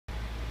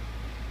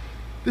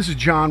This is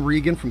John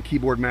Regan from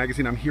Keyboard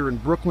Magazine. I'm here in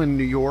Brooklyn,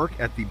 New York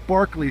at the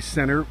Barclays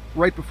Center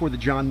right before the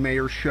John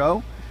Mayer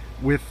show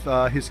with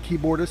his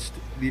keyboardist,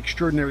 the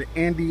extraordinary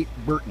Andy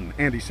Burton.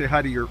 Andy, say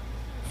hi to your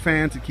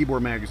fans at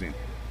Keyboard Magazine.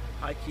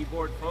 Hi,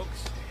 keyboard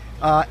folks.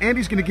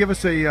 Andy's going to give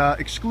us a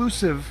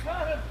exclusive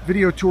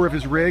video tour of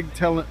his rig.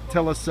 Tell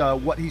us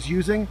what he's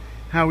using,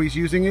 how he's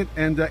using it,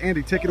 and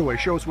Andy, take it away.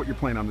 Show us what you're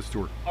playing on this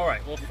tour. All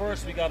right, well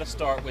first we got to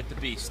start with the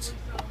beast.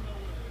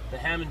 The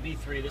Hammond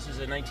B3, this is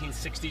a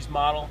 1960s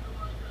model.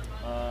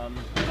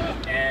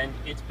 And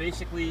it's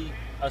basically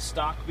a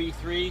stock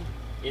B3.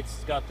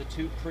 It's got the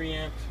 2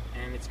 preamp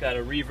and it's got a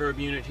reverb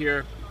unit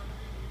here,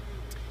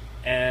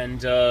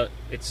 and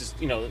it's just,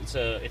 you know, it's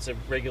a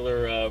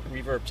regular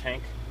reverb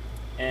tank.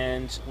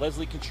 And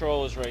Leslie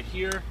control is right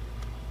here.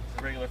 It's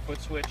a regular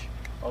foot switch,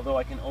 although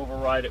I can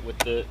override it with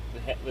the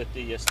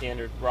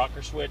standard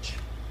rocker switch.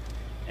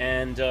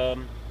 And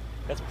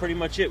that's pretty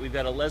much it. We've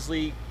got a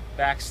Leslie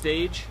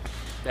backstage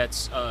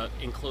that's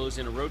enclosed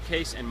in a road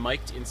case and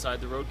mic'd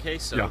inside the road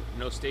case, so yeah,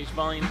 no stage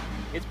volume.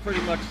 It's pretty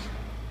much,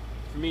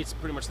 for me, it's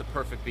pretty much the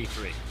perfect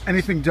B3.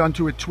 Anything done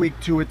to it,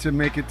 tweaked to it to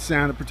make it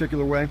sound a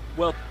particular way?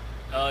 Well,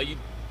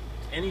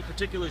 any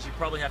particulars you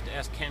probably have to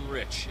ask Ken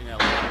Rich in LA.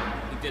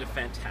 He did a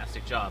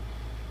fantastic job.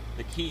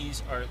 The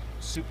keys are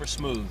super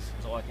smooth,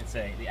 is all I can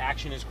say. The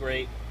action is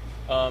great.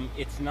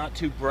 It's not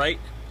too bright,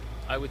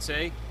 I would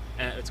say.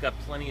 It's got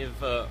plenty of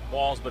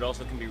walls, but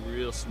also can be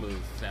real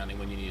smooth sounding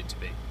when you need it to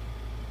be.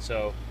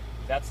 So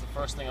that's the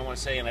first thing I want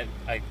to say, and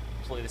I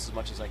play this as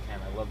much as I can.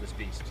 I love this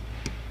beast.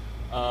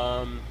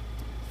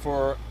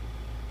 For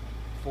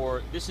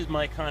this is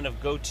my kind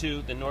of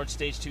go-to, the Nord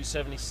Stage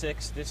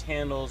 276. This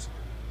handles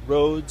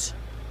Rhodes,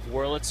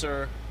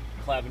 Wurlitzer,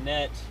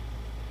 clavinet,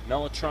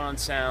 mellotron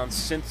sounds,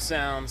 synth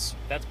sounds.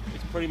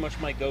 It's pretty much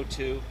my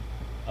go-to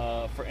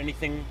for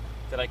anything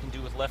that I can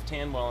do with left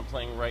hand while I'm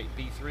playing right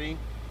B3.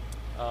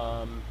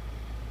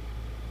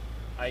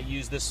 I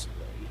use this.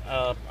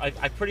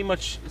 It's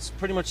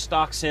pretty much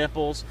stock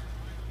samples,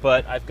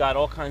 but I've got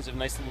all kinds of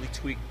nice little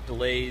tweaked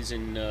delays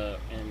and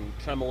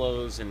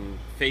tremolos and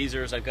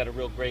phasers. I've got a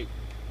real great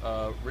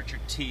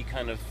Richard T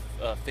kind of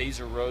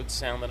phaser Rhodes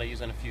sound that I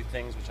use on a few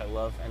things, which I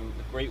love, and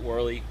a great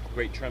whirly,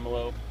 great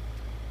tremolo.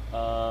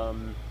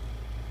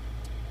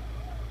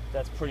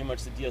 That's pretty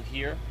much the deal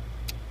here.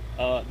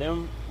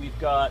 Then we've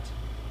got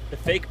the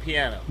fake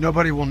piano.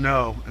 Nobody will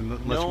know unless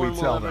we tell them. No one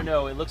will ever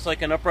know. It looks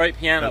like an upright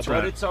piano, that's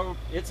right, but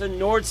it's a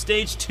Nord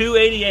Stage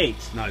 288.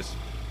 Nice.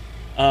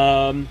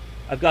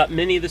 I've got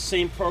many of the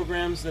same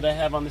programs that I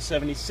have on the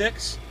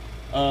 76,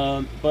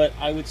 but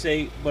I would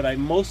say what I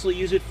mostly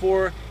use it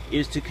for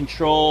is to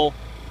control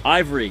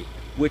Ivory,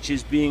 which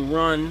is being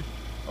run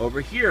over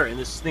here in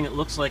this thing that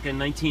looks like a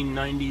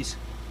 1990s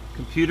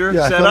computer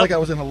setup. I felt like I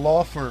was in a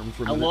law firm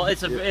for a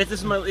minute.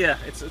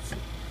 It's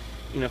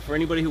you know, for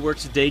anybody who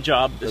works a day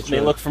job, this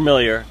may look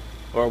familiar,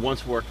 or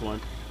once worked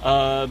one.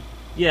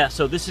 Yeah,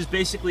 so this is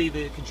basically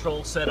the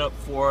control setup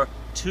for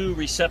 2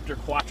 receptor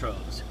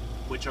quattros,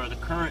 which are the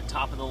current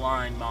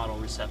top-of-the-line model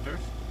receptors.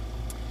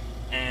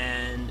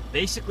 And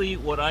basically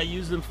what I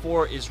use them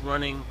for is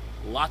running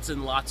lots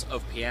and lots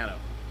of piano.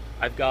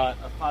 I've got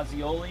a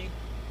Fazioli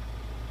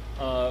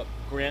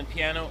grand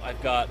piano,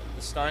 I've got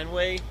the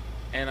Steinway,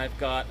 and I've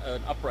got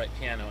an upright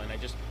piano, and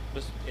it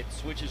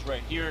switches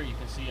right here. You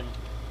can see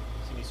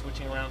me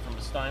switching around from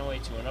a Steinway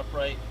to an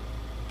upright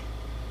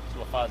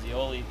to a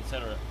Fazioli,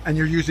 etc. And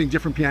you're using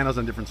different pianos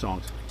on different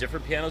songs?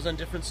 Different pianos on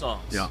different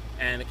songs. Yeah.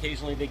 And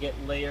occasionally they get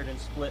layered and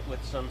split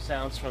with some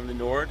sounds from the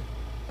Nord.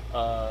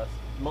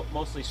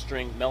 Mostly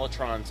string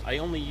mellotrons. I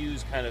only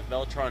use kind of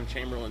mellotron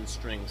Chamberlain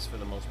strings for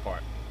the most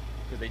part,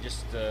 because they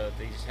just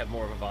have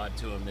more of a vibe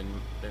to them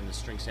than the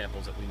string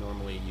samples that we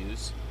normally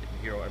use that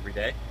you hear every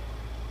day.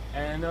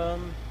 And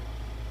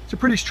it's a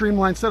pretty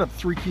streamlined setup.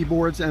 3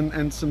 keyboards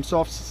and some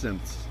soft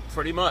synths.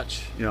 Pretty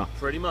much. Yeah.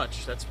 Pretty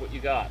much. That's what you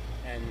got.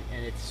 And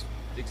it's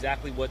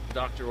exactly what the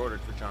doctor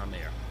ordered for John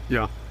Mayer.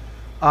 Yeah.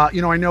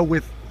 You know, I know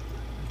with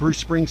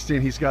Bruce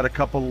Springsteen, he's got a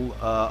couple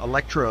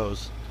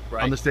electros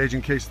on the stage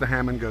in case the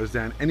Hammond goes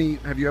down.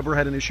 Have you ever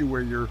had an issue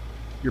where your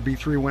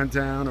B3 went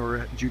down,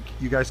 or do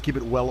you guys keep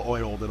it well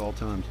oiled at all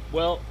times?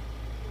 Well,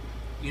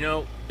 you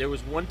know, there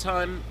was one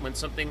time when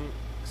something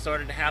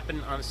started to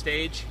happen on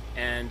stage,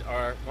 and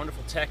our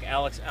wonderful tech,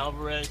 Alex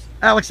Alvarez,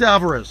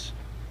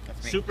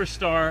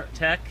 superstar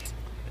tech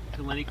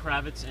to Lenny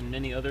Kravitz and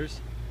many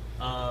others,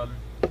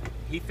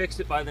 he fixed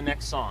it by the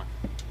next song.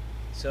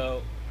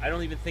 So I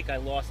don't even think I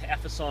lost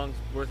half a song's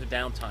worth of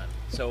downtime.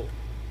 So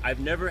I've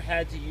never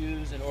had to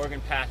use an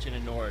organ patch in a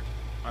Nord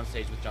on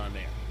stage with John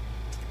Mayer.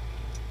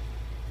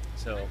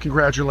 So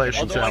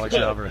congratulations, Alex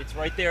Alvarez. It's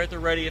right there at the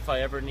ready if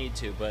I ever need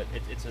to, but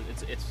it's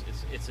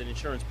an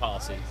insurance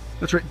policy.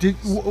 That's right.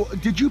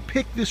 Did you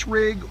pick this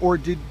rig, or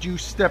did you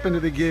step into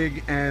the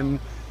gig and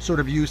sort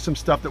of use some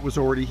stuff that was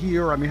already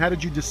here? I mean, how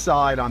did you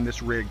decide on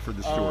this rig for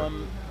this tour?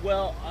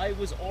 Well, I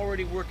was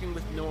already working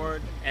with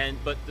Nord,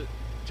 but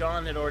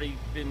John had already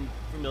been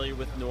familiar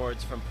with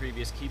Nords from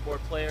previous keyboard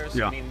players.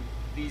 Yeah. I mean,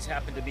 these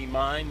happen to be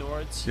my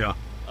Nords. Yeah.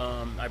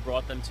 I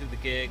brought them to the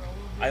gig.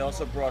 I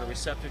also brought a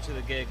receptor to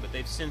the gig, but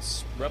they've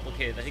since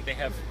replicated. I think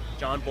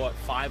John bought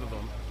 5 of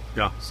them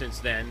since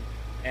then,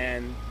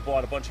 and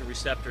bought a bunch of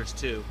receptors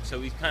too.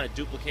 So he's kind of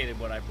duplicated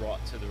what I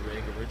brought to the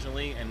rig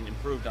originally and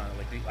improved on it.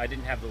 Like I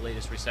didn't have the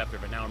latest receptor,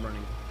 but now I'm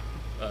running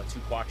 2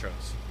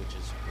 Quattros, which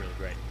is really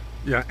great.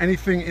 Yeah.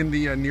 Anything in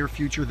the near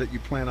future that you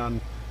plan on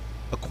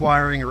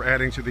acquiring or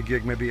adding to the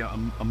gig? Maybe a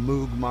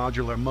Moog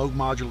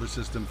modular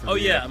system for a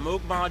Moog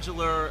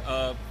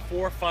modular 4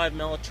 or 5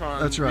 Mellotron.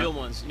 That's right. Real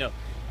ones.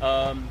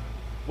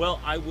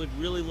 Well, I would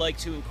really like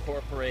to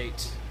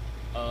incorporate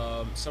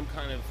some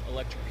kind of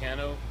electric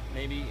piano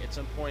maybe at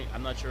some point.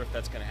 I'm not sure if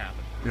that's going to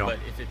happen, but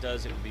if it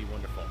does, it would be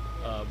wonderful.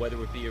 Whether it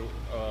would be a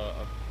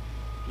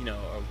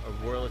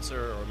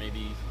Wurlitzer or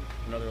maybe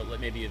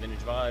a vintage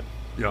vibe.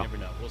 You never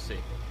know. We'll see.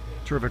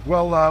 Terrific.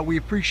 Well, we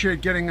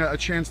appreciate getting a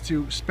chance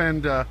to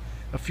spend a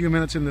few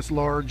minutes in this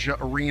large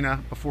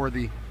arena before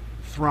the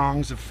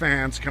throngs of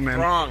fans come in.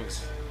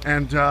 Throngs.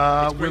 And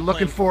we're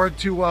looking forward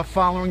to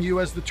following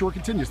you as the tour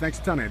continues. Thanks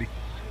a ton, Andy.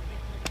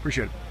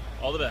 Appreciate it.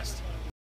 All the best.